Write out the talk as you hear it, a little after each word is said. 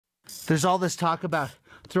There's all this talk about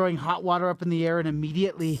throwing hot water up in the air and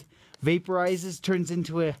immediately vaporizes, turns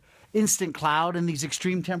into an instant cloud in these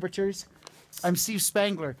extreme temperatures. I'm Steve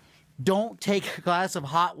Spangler. Don't take a glass of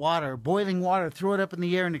hot water, boiling water, throw it up in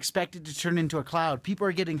the air and expect it to turn into a cloud. People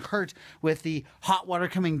are getting hurt with the hot water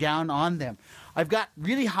coming down on them. I've got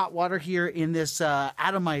really hot water here in this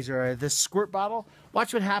atomizer, this squirt bottle.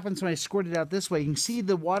 Watch what happens when I squirt it out this way. You can see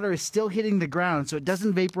the water is still hitting the ground, so it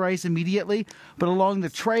doesn't vaporize immediately, but along the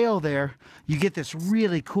trail there, you get this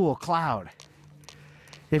really cool cloud.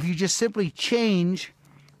 If you just simply change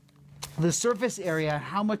the surface area,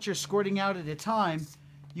 how much you're squirting out at a time,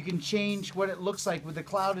 you can change what it looks like with the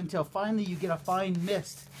cloud until finally you get a fine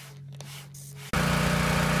mist. So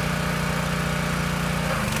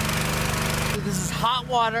this is hot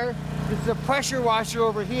water. This is a pressure washer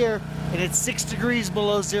over here, and it's 6 degrees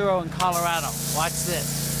below zero in Colorado. Watch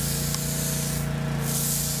this.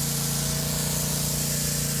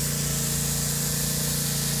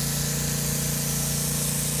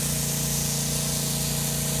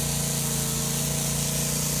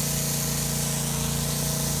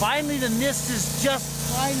 Finally, the mist is just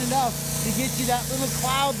fine enough to get you that little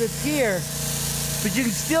cloud that's here. But you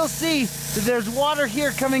can still see that there's water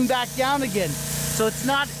here coming back down again. So it's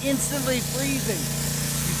not instantly freezing.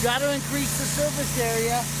 You've got to increase the surface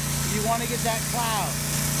area if you want to get that cloud.